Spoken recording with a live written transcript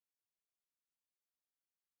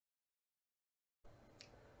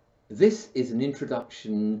This is an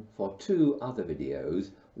introduction for two other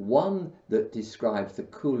videos, one that describes the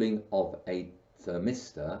cooling of a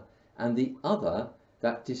thermistor and the other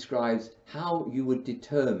that describes how you would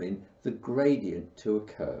determine the gradient to a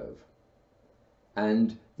curve.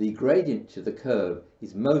 And the gradient to the curve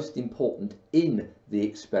is most important in the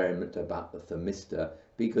experiment about the thermistor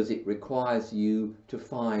because it requires you to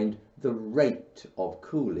find the rate of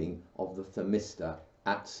cooling of the thermistor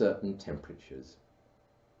at certain temperatures.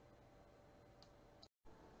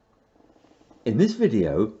 In this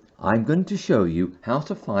video, I'm going to show you how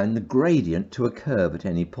to find the gradient to a curve at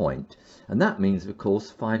any point. And that means, of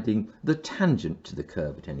course, finding the tangent to the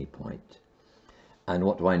curve at any point. And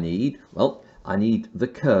what do I need? Well, I need the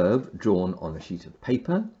curve drawn on a sheet of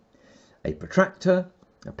paper, a protractor,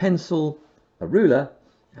 a pencil, a ruler,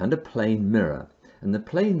 and a plane mirror. And the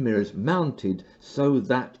plane mirror is mounted so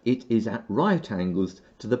that it is at right angles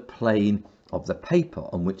to the plane of the paper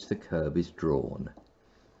on which the curve is drawn.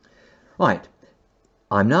 Right,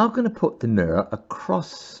 I'm now going to put the mirror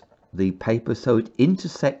across the paper so it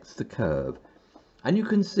intersects the curve. And you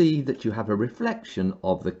can see that you have a reflection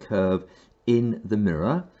of the curve in the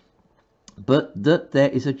mirror, but that there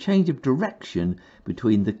is a change of direction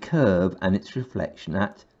between the curve and its reflection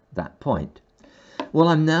at that point. Well,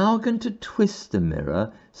 I'm now going to twist the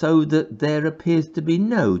mirror so that there appears to be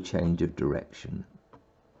no change of direction.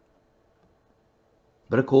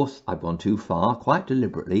 But of course, I've gone too far, quite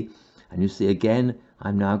deliberately, and you see again,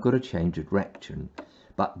 I've now got a change of direction.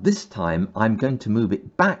 But this time, I'm going to move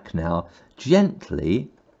it back now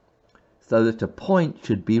gently so that a point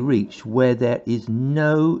should be reached where there is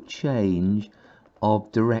no change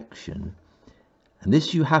of direction. And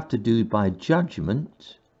this you have to do by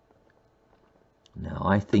judgment. Now,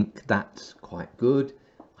 I think that's quite good.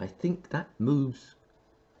 I think that moves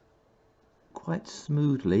quite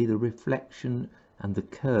smoothly, the reflection and the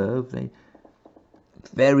curve.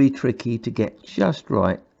 Very tricky to get just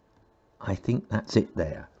right. I think that's it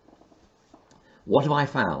there. What have I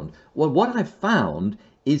found? Well, what I've found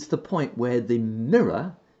is the point where the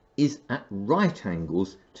mirror is at right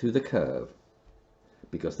angles to the curve,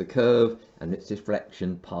 because the curve and its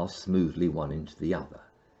reflection pass smoothly one into the other.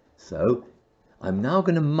 So I'm now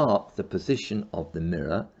going to mark the position of the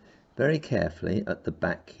mirror very carefully at the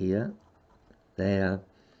back here, there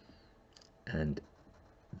and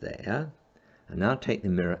there. And now take the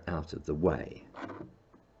mirror out of the way.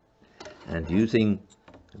 And using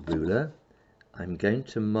a ruler, I'm going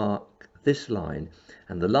to mark this line.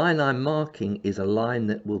 And the line I'm marking is a line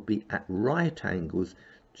that will be at right angles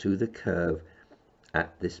to the curve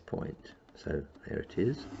at this point. So there it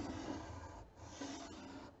is.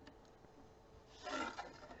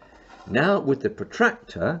 Now with the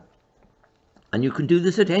protractor, and you can do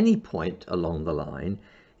this at any point along the line,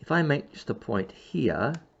 if I make just a point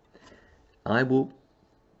here, I will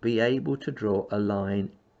be able to draw a line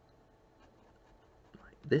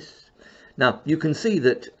like this. Now you can see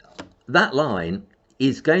that that line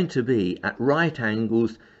is going to be at right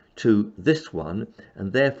angles to this one,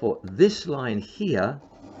 and therefore this line here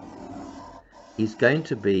is going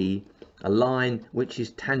to be a line which is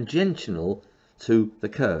tangential to the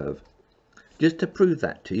curve. Just to prove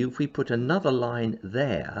that to you, if we put another line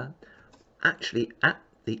there, actually at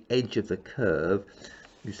the edge of the curve,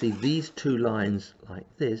 you see these two lines like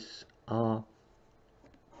this are,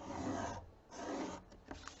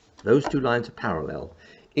 those two lines are parallel.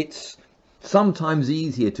 It's sometimes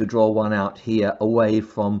easier to draw one out here away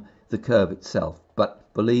from the curve itself,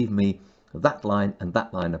 but believe me, that line and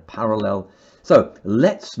that line are parallel. So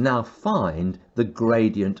let's now find the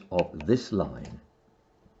gradient of this line,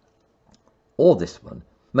 or this one.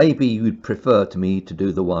 Maybe you'd prefer to me to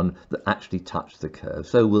do the one that actually touched the curve,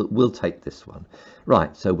 so we'll take this one.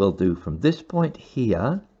 Right, so we'll do from this point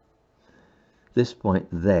here, this point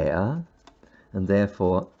there, and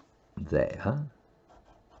therefore there.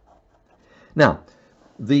 Now,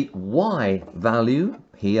 the y value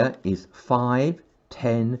here is 5,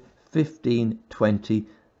 10, 15, 20.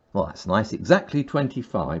 Well, that's nice, exactly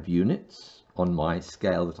 25 units on my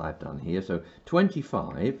scale that I've done here. So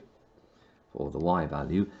 25 for the y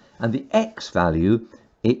value, and the x value,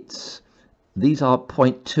 these are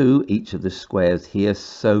 0.2 each of the squares here,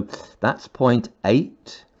 so that's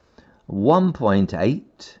 0.8,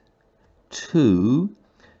 1.8, 2,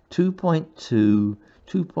 2.2,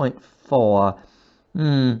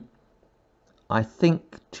 2.4, I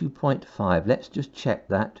think 2.5, let's just check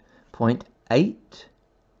that, 0.8,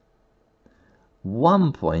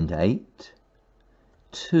 1.8,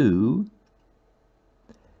 2,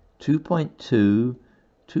 2.2,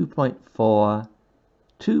 2.4,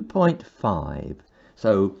 2.5.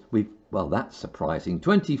 So we've Well, that's surprising.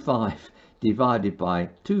 25 divided by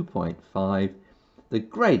 2.5. The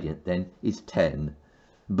gradient then is 10.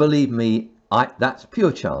 Believe me, that's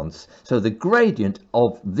pure chance. So the gradient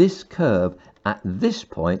of this curve at this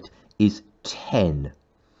point is 10.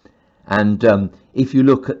 And if you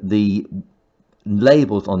look at the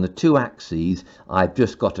labels on the two axes, I've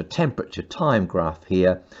just got a temperature time graph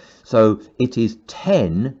here. So it is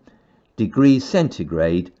 10 degrees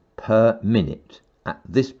centigrade per minute at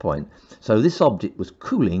this point. So this object was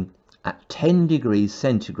cooling at 10 degrees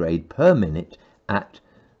centigrade per minute at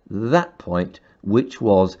that point, which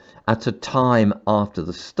was at a time after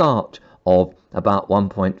the start of about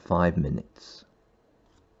 1.5 minutes.